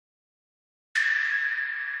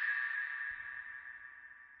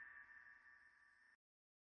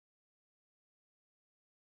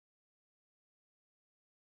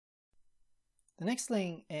The next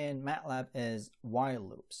thing in Matlab is while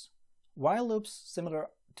loops. While loops, similar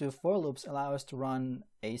to for loops, allow us to run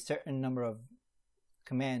a certain number of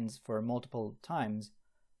commands for multiple times,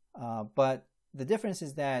 but the difference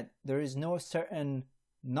is that there is no certain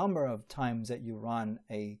number of times that you run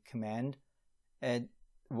a command. A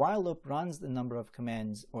while loop runs the number of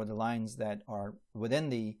commands or the lines that are within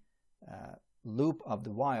the loop of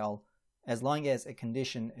the while, as long as a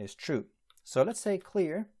condition is true. So let's say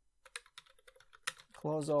clear,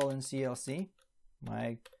 close all in CLC,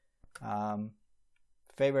 my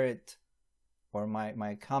favorite or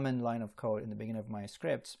my common line of code in the beginning of my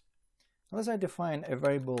scripts. Unless I define a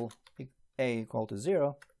variable a equal to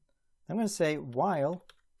 0, I'm going to say while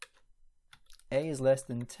a is less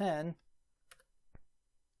than 10,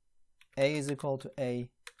 a is equal to a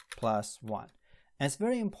plus 1. And it's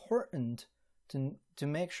very important to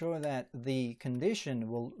make sure that the condition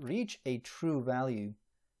will reach a true value,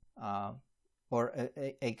 or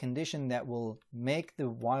a condition that will make the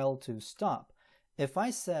while to stop. If I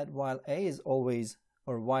said while a is always,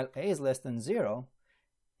 or while a is less than 0,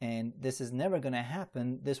 and this is never going to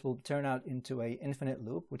happen, this will turn out into an infinite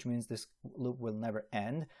loop, which means this loop will never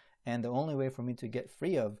end. And the only way for me to get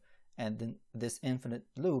free of this infinite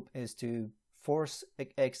loop is to force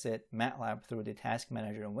exit Matlab through the task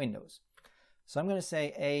manager in Windows. So I'm going to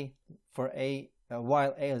say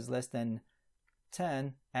while a is less than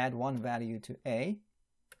 10, add one value to a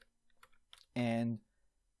and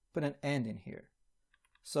put an end in here.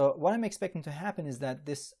 So what I'm expecting to happen is that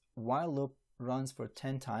this while loop runs for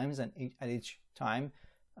 10 times, and at each time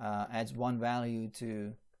adds one value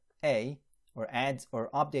to a, or adds or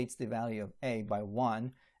updates the value of a by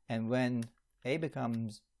 1, and when a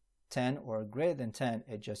becomes 10 or greater than 10,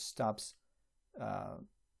 it just stops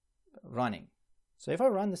running. So if I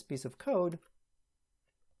run this piece of code,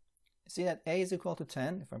 see that a is equal to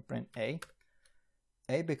 10. If I print a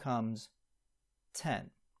becomes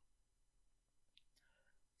 10.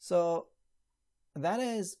 So that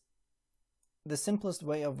is the simplest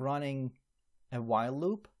way of running a while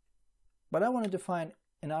loop. But I want to define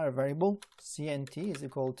another variable, cnt is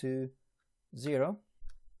equal to 0.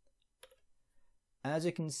 As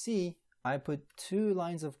you can see, I put two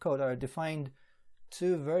lines of code, or I defined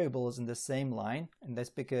two variables in the same line, and that's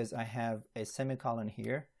because I have a semicolon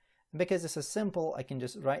here. And because this is simple, I can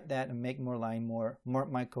just write that and make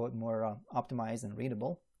my code more optimized and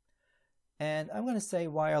readable. And I'm going to say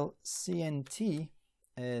while cnt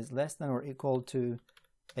is less than or equal to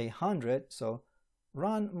 100, so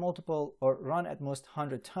run at most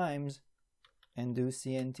 100 times, and do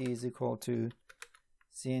cnt is equal to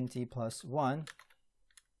cnt plus 1,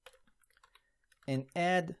 and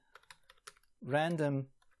add random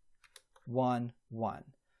 1 1.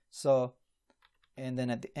 So, and then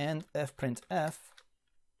at the end fprintf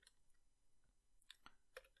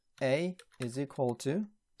a is equal to,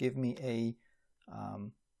 give me a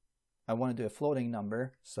I want to do a floating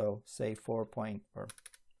number, so say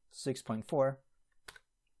 6.4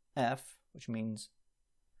 f, which means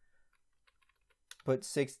put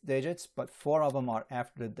 6 digits, but 4 of them are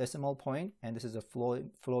after the decimal point, and this is a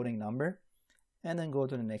floating number, and then go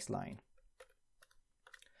to the next line.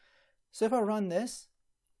 So if I run this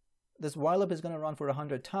while loop is going to run for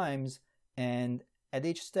 100 times, and at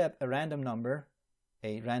each step a random number,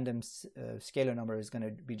 a random scalar number is going to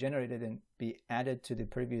be generated and be added to the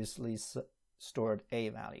previously stored a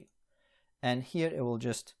value. And here it will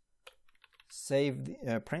just save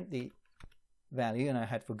print the value, and I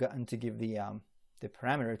had forgotten to give the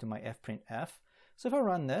parameter to my fprintf. So if I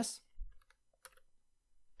run this,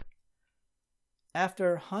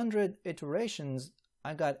 after 100 iterations,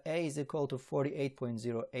 I got a is equal to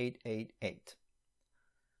 48.0888.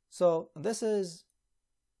 So this is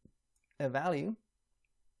a value.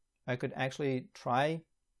 I could actually try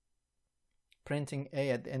printing a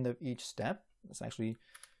at the end of each step. Let's actually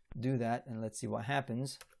do that, and let's see what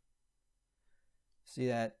happens. See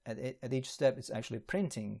that at each step it's actually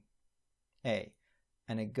printing a,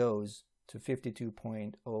 and it goes to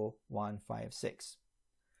 52.0156.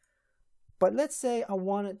 But let's say I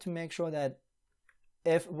wanted to make sure that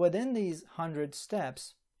if within these 100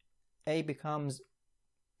 steps a becomes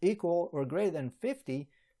equal or greater than 50,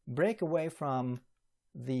 break away from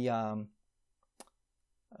the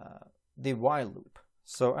while loop.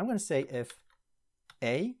 So I'm going to say if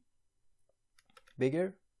a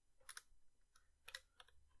bigger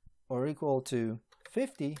or equal to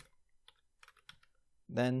 50,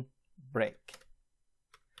 then break,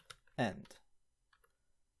 end.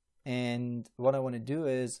 And what I want to do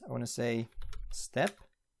is I want to say step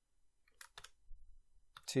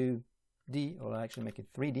 2D, or I'll actually make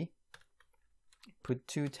it 3D. Put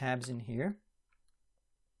two tabs in here.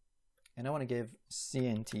 And I want to give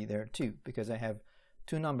CNT there too, because I have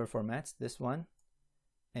two number formats, this one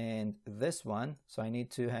and this one. So I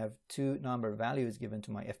need to have two number values given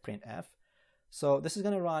to my fprintf. So this is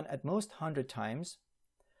going to run at most 100 times,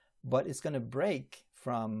 but it's going to break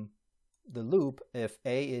from the loop if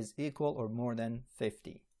a is equal or more than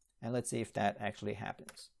 50. And let's see if that actually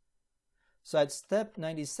happens. So at step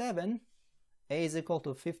 97, a is equal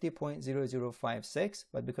to 50.0056,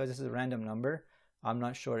 but because this is a random number, I'm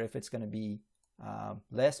not sure if it's going to be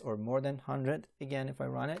less or more than 100 again if I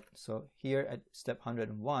run it. So here at step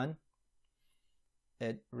 101,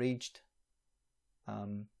 it reached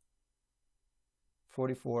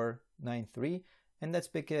 4493, and that's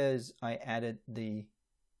because I added the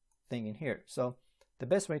thing in here. So the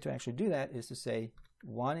best way to actually do that is to say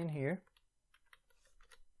 1 in here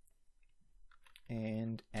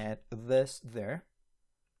and add this there,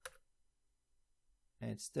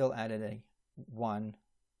 and it still added a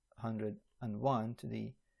 101 to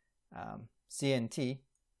the CNT,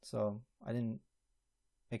 so I didn't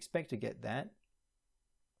expect to get that.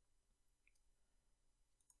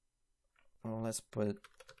 Well, let's put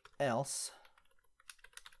else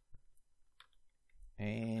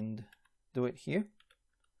and do it here,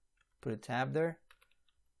 put a tab there.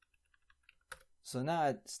 So now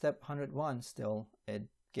at step 101 still it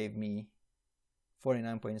gave me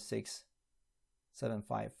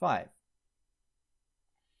 49.6755.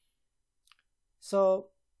 So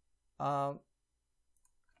I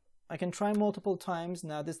can try multiple times.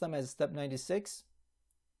 Now this time at step 96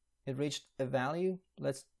 it reached a value.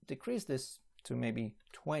 Let's decrease this to maybe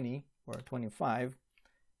 20 or 25,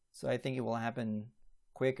 so I think it will happen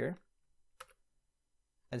quicker.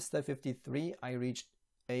 At step 53 I reached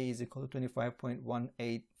a is equal to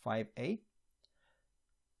 25.1858,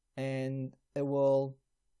 and it will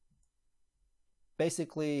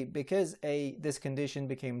basically, because this condition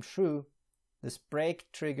became true, this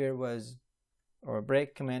break trigger was, or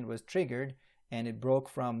break command was triggered, and it broke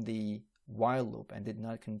from the while loop and did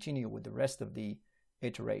not continue with the rest of the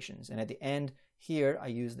iterations. And at the end here I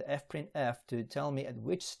used the fprintf to tell me at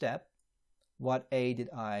which step what a did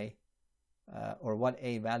I or what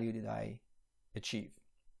a value did I achieve.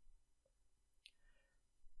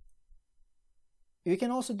 You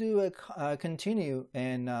can also do a continue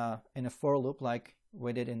in a for loop like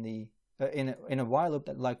we did in the in a while loop,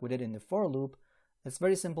 like we did in the for loop. It's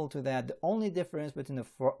very simple to that. The only difference between a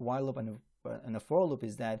while loop and a for loop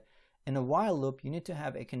is that in a while loop you need to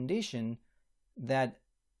have a condition that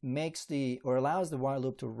makes or allows the while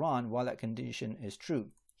loop to run while that condition is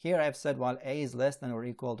true. Here I've said while a is less than or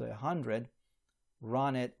equal to 100,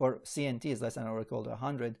 run it, or CNT is less than or equal to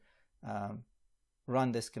 100,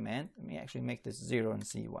 run this command. Let me actually make this 0 and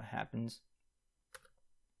see what happens.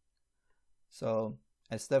 So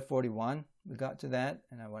at step 41 we got to that,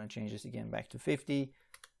 and I want to change this again back to 50.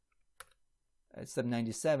 At step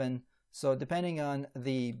 97, so depending on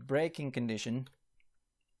the breaking condition,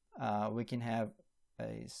 we can have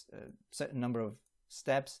a certain number of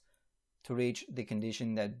steps to reach the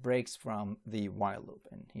condition that breaks from the while loop.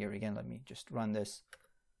 And here again, let me just run this.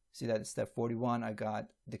 See that at step 41 I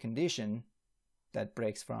got the condition that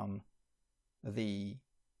breaks from the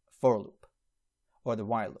for loop or the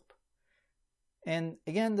while loop. And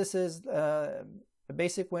again, this is a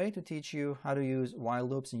basic way to teach you how to use while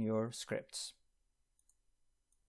loops in your scripts.